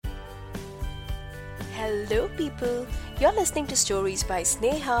Hello, people. You're listening to Stories by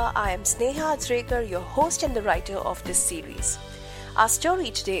Sneha. I am Sneha Adrekar, your host and the writer of this series. Our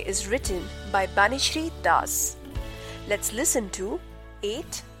story today is written by Banishri Das. Let's listen to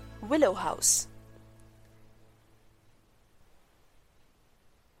 8 Willow House.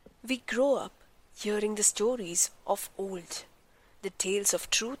 We grow up hearing the stories of old, the tales of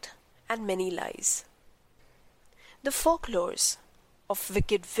truth and many lies. The folklores of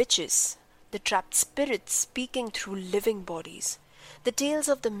wicked witches, the trapped spirits speaking through living bodies, the tales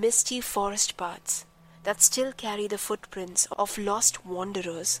of the misty forest paths that still carry the footprints of lost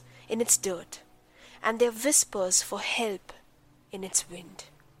wanderers in its dirt, and their whispers for help in its wind.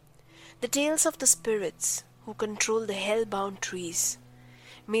 The tales of the spirits who control the hell-bound trees,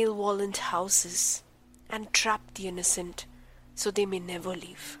 malevolent houses, and trap the innocent so they may never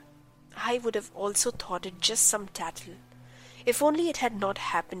leave. I would have also thought it just some tattle, if only it had not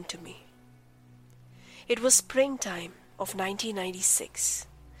happened to me. It was springtime of 1996.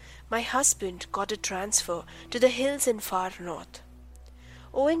 My husband got a transfer to the hills in far north.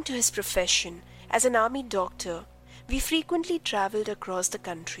 Owing to his profession as an army doctor, we frequently traveled across the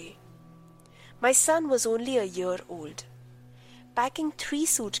country. My son was only a year old. Packing 3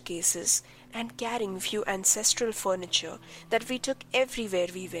 suitcases and carrying few ancestral furniture that we took everywhere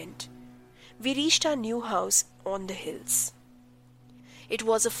we went, we reached our new house on the hills. It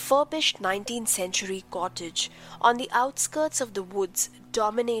was a furbished 19th century cottage on the outskirts of the woods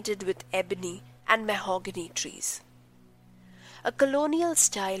dominated with ebony and mahogany trees. A colonial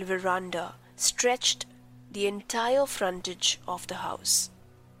style veranda stretched the entire frontage of the house.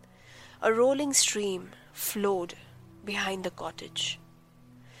 A rolling stream flowed behind the cottage.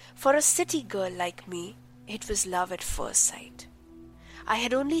 For a city girl like me, it was love at first sight. I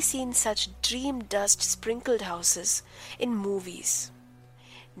had only seen such dream dust sprinkled houses in movies.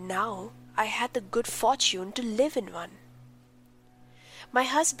 Now I had the good fortune to live in one. My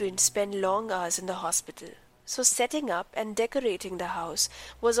husband spent long hours in the hospital, so setting up and decorating the house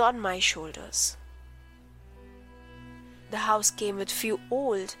was on my shoulders. The house came with few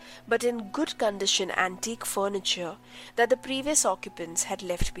old but in good condition antique furniture that the previous occupants had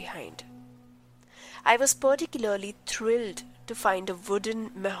left behind. I was particularly thrilled to find a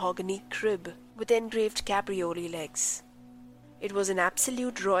wooden mahogany crib with engraved capriole legs. It was an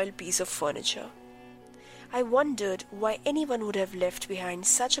absolute royal piece of furniture. I wondered why anyone would have left behind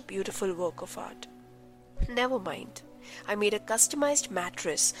such a beautiful work of art. Never mind. I made a customized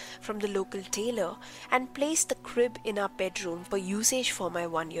mattress from the local tailor and placed the crib in our bedroom for usage for my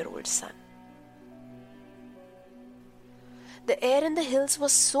 1-year-old son. The air in the hills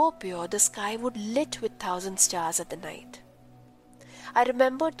was so pure the sky would lit with 1,000 stars at the night. I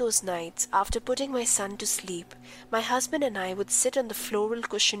remembered those nights after putting my son to sleep, my husband and I would sit on the floral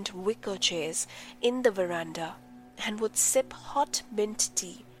cushioned wicker chairs in the veranda and would sip hot mint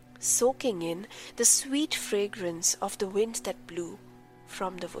tea, soaking in the sweet fragrance of the wind that blew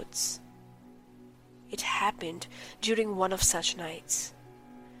from the woods. It happened during one of such nights.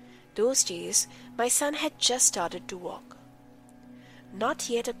 Those days, my son had just started to walk. Not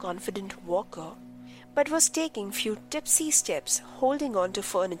yet a confident walker, but was taking few tipsy steps holding on to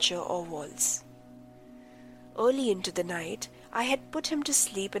furniture or walls. Early into the night, I had put him to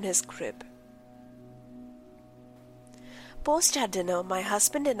sleep in his crib. Post our dinner, my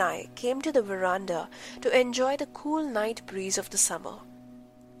husband and I came to the veranda to enjoy the cool night breeze of the summer.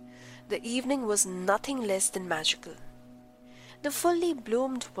 The evening was nothing less than magical. The fully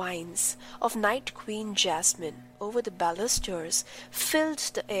bloomed vines of night queen jasmine over the balusters filled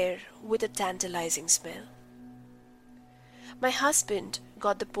the air with a tantalizing smell. My husband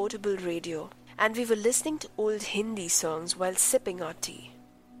got the portable radio and we were listening to old Hindi songs while sipping our tea.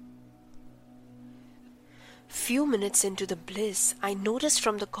 Few minutes into the bliss, I noticed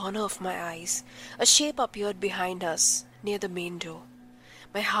from the corner of my eyes a shape appeared behind us near the main door.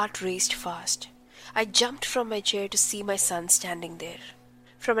 My heart raced fast. I jumped from my chair to see my son standing there.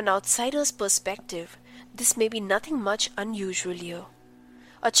 From an outsider's perspective, this may be nothing much unusual here.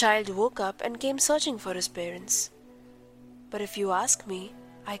 A child woke up and came searching for his parents. But if you ask me,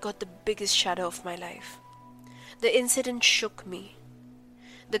 I got the biggest shudder of my life. The incident shook me.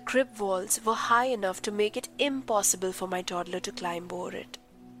 The crib walls were high enough to make it impossible for my toddler to climb over it.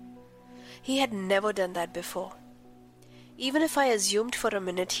 He had never done that before. Even if I assumed for a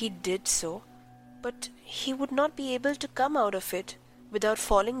minute he did so, but he would not be able to come out of it without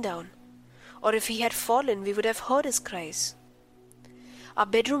falling down, or if he had fallen we would have heard his cries. Our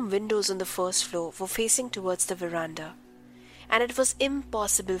bedroom windows on the first floor were facing towards the veranda, and it was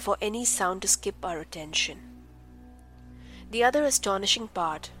impossible for any sound to skip our attention. The other astonishing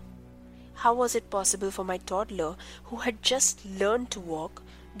part How was it possible for my toddler, who had just learned to walk,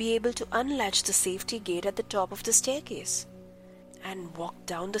 be able to unlatch the safety gate at the top of the staircase and walk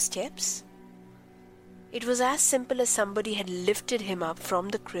down the steps? It was as simple as somebody had lifted him up from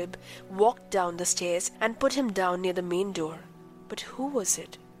the crib, walked down the stairs, and put him down near the main door. But who was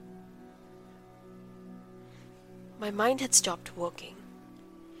it? My mind had stopped working.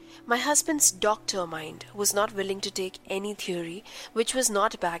 My husband's doctor mind was not willing to take any theory which was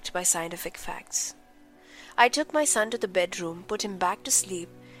not backed by scientific facts. I took my son to the bedroom, put him back to sleep,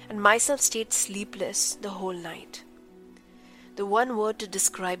 and myself stayed sleepless the whole night. The one word to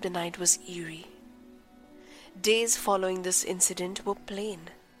describe the night was eerie. Days following this incident were plain,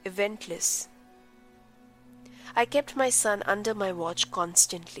 eventless. I kept my son under my watch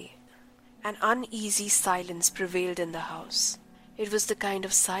constantly. An uneasy silence prevailed in the house. It was the kind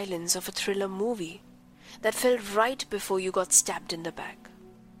of silence of a thriller movie that felt right before you got stabbed in the back.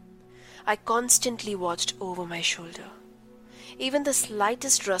 I constantly watched over my shoulder. Even the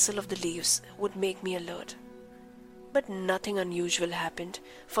slightest rustle of the leaves would make me alert. But nothing unusual happened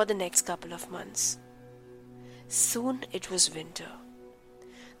for the next couple of months. Soon it was winter.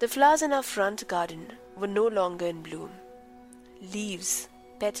 The flowers in our front garden were no longer in bloom. Leaves,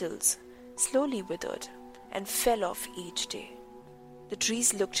 petals, slowly withered and fell off each day. The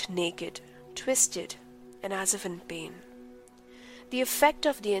trees looked naked, twisted, and as if in pain. The effect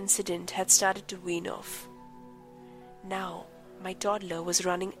of the incident had started to wean off. Now, my toddler was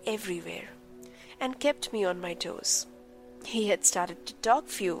running everywhere and kept me on my toes. He had started to talk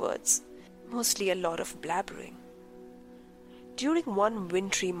few words, mostly a lot of blabbering. During one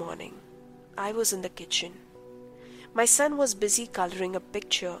wintry morning, I was in the kitchen. My son was busy coloring a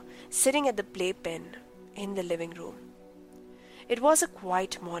picture sitting at the playpen in the living room. It was a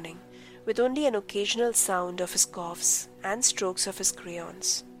quiet morning, with only an occasional sound of his coughs and strokes of his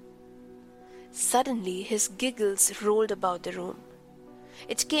crayons. Suddenly his giggles rolled about the room.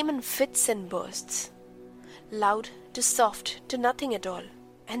 It came in fits and bursts, loud to soft to nothing at all,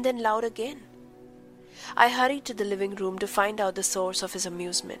 and then loud again. I hurried to the living room to find out the source of his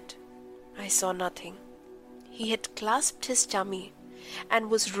amusement. I saw nothing. He had clasped his tummy and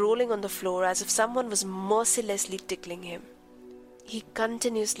was rolling on the floor as if someone was mercilessly tickling him. He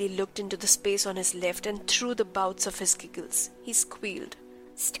continuously looked into the space on his left, and through the bouts of his giggles, he squealed,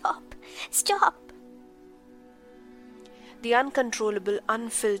 "Stop! Stop!" The uncontrollable,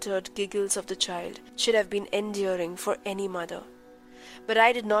 unfiltered giggles of the child should have been endearing for any mother, but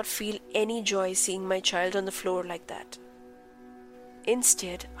I did not feel any joy seeing my child on the floor like that.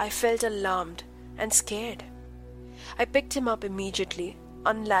 Instead, I felt alarmed and scared. I picked him up immediately,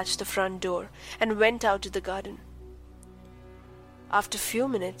 unlatched the front door, and went out to the garden. After a few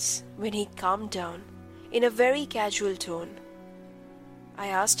minutes, when he calmed down, in a very casual tone, I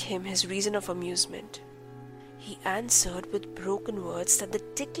asked him his reason of amusement. He answered with broken words that the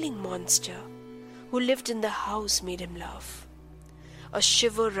tickling monster who lived in the house made him laugh. A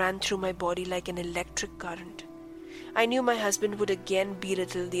shiver ran through my body like an electric current. I knew my husband would again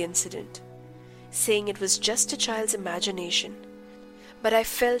belittle the incident, saying it was just a child's imagination, but I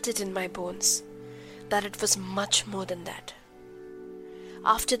felt it in my bones that it was much more than that.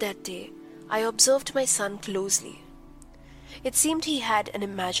 After that day, I observed my son closely. It seemed he had an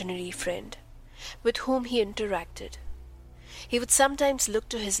imaginary friend with whom he interacted. He would sometimes look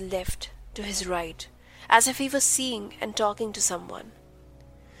to his left, to his right, as if he was seeing and talking to someone.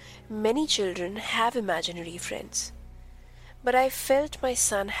 Many children have imaginary friends, but I felt my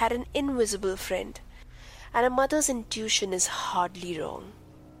son had an invisible friend, and a mother's intuition is hardly wrong.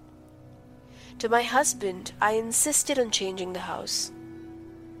 To my husband, I insisted on changing the house.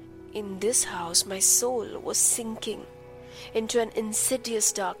 In this house, my soul was sinking into an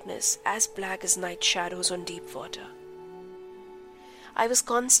insidious darkness as black as night shadows on deep water. I was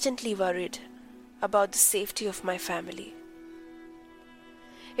constantly worried about the safety of my family.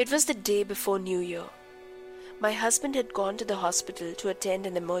 It was the day before New Year. My husband had gone to the hospital to attend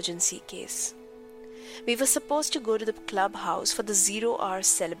an emergency case. We were supposed to go to the clubhouse for the 0-hour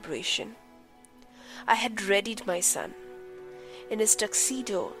celebration. I had readied my son. In his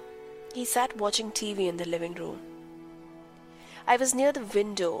tuxedo, he sat watching TV in the living room. I was near the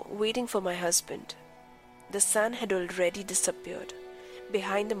window waiting for my husband. The sun had already disappeared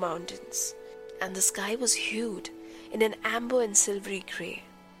behind the mountains, and the sky was hued in an amber and silvery grey.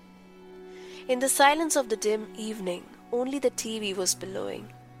 In the silence of the dim evening, only the TV was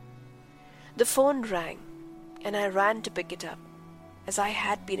bellowing. The phone rang, and I ran to pick it up, as I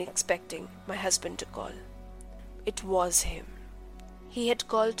had been expecting my husband to call. It was him. He had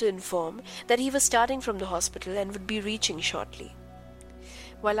called to inform that he was starting from the hospital and would be reaching shortly.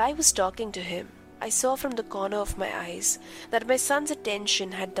 While I was talking to him, I saw from the corner of my eyes that my son's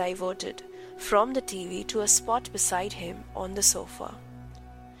attention had diverted from the TV to a spot beside him on the sofa.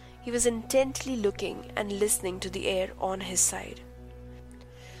 He was intently looking and listening to the air on his side.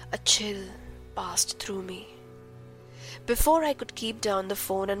 A chill passed through me. Before I could keep down the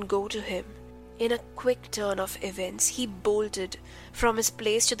phone and go to him, in a quick turn of events, he bolted from his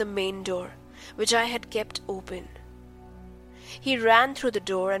place to the main door, which I had kept open. He ran through the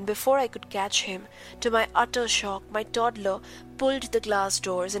door, and before I could catch him, to my utter shock, my toddler pulled the glass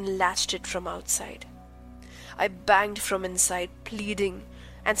doors and latched it from outside. I banged from inside, pleading,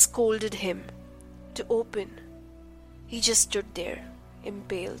 and scolded him to open. He just stood there,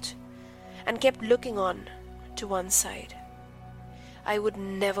 impaled, and kept looking on to one side. I would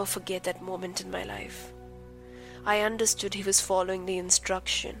never forget that moment in my life. I understood he was following the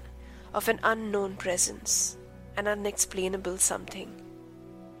instruction of an unknown presence, an unexplainable something.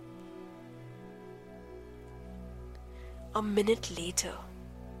 A minute later,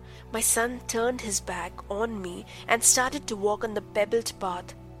 my son turned his back on me and started to walk on the pebbled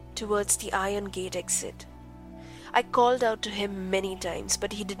path towards the iron gate exit. I called out to him many times,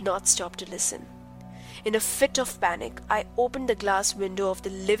 but he did not stop to listen. In a fit of panic, I opened the glass window of the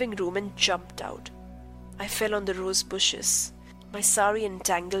living room and jumped out. I fell on the rose bushes, my sari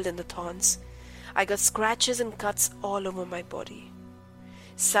entangled in the thorns. I got scratches and cuts all over my body.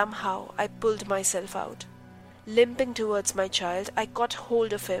 Somehow I pulled myself out. Limping towards my child, I caught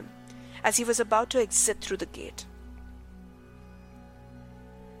hold of him as he was about to exit through the gate.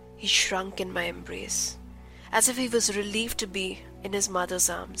 He shrunk in my embrace, as if he was relieved to be in his mother's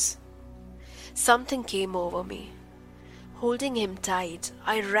arms. Something came over me. Holding him tight,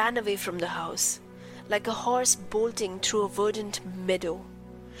 I ran away from the house, like a horse bolting through a verdant meadow,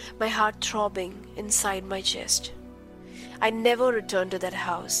 my heart throbbing inside my chest. I never returned to that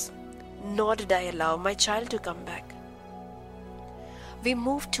house, nor did I allow my child to come back. We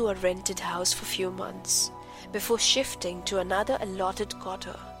moved to a rented house for a few months before shifting to another allotted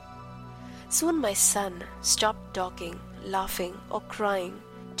quarter. Soon my son stopped talking, laughing, or crying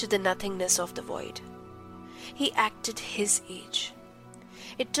to the nothingness of the void. He acted his age.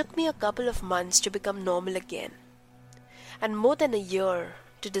 It took me a couple of months to become normal again, and more than a year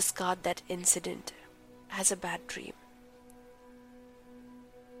to discard that incident as a bad dream.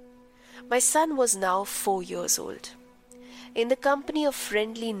 My son was now 4 years old. In the company of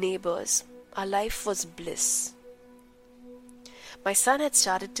friendly neighbors, our life was bliss. My son had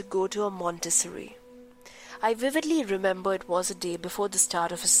started to go to a Montessori. I vividly remember it was a day before the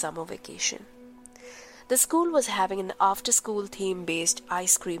start of his summer vacation. The school was having an after-school theme-based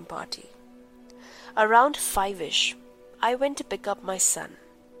ice cream party. Around 5-ish, I went to pick up my son.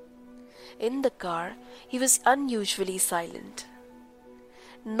 In the car, he was unusually silent,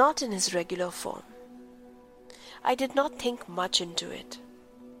 not in his regular form. I did not think much into it.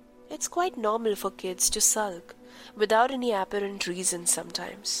 It's quite normal for kids to sulk without any apparent reason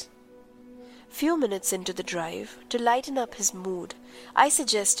sometimes. Few minutes into the drive, to lighten up his mood, I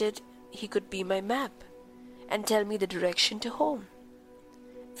suggested he could be my map and tell me the direction to home.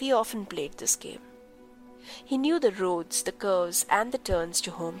 We often played this game. He knew the roads, the curves, and the turns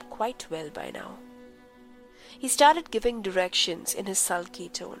to home quite well by now. He started giving directions in his sulky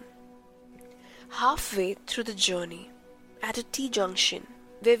tone. Halfway through the journey, at a T-junction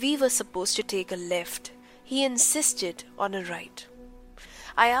where we were supposed to take a left, he insisted on a right.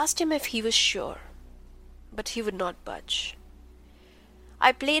 I asked him if he was sure, but he would not budge.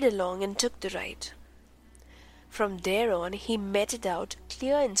 I played along and took the right. From there on, he meted out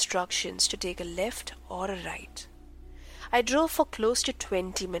clear instructions to take a left or a right. I drove for close to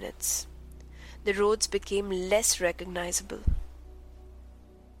 20 minutes. The roads became less recognizable.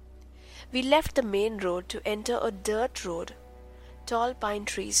 We left the main road to enter a dirt road. Tall pine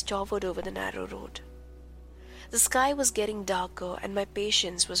trees towered over the narrow road. The sky was getting darker and my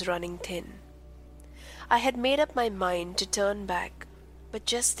patience was running thin. I had made up my mind to turn back, but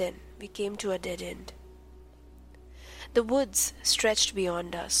just then we came to a dead end. The woods stretched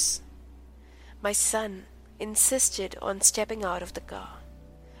beyond us. My son insisted on stepping out of the car.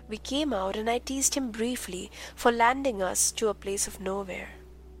 We came out and I teased him briefly for landing us to a place of nowhere.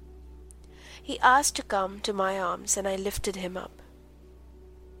 He asked to come to my arms and I lifted him up.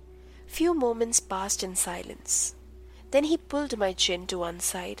 Few moments passed in silence. Then he pulled my chin to one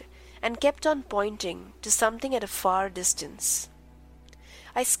side and kept on pointing to something at a far distance.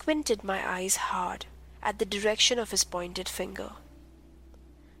 I squinted my eyes hard at the direction of his pointed finger.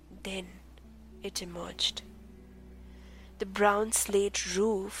 Then it emerged. The brown slate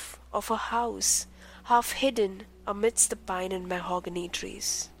roof of a house half hidden amidst the pine and mahogany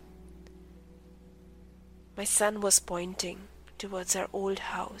trees. My son was pointing towards our old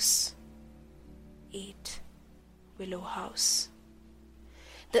house, 8 Willow House.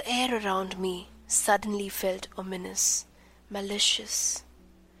 The air around me suddenly felt ominous, malicious.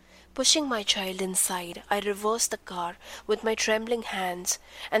 Pushing my child inside, I reversed the car with my trembling hands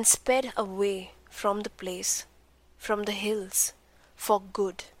and sped away from the place, from the hills, for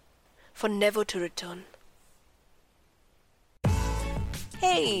good, for never to return.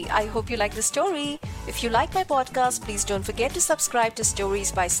 Hey, I hope you like the story. If you like my podcast, please don't forget to subscribe to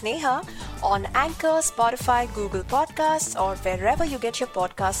Stories by Sneha on Anchor, Spotify, Google Podcasts, or wherever you get your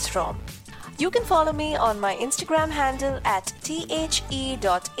podcasts from. You can follow me on my Instagram handle at the.agathist.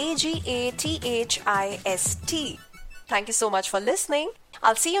 Thank you so much for listening.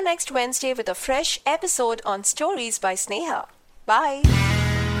 I'll see you next Wednesday with a fresh episode on Stories by Sneha. Bye.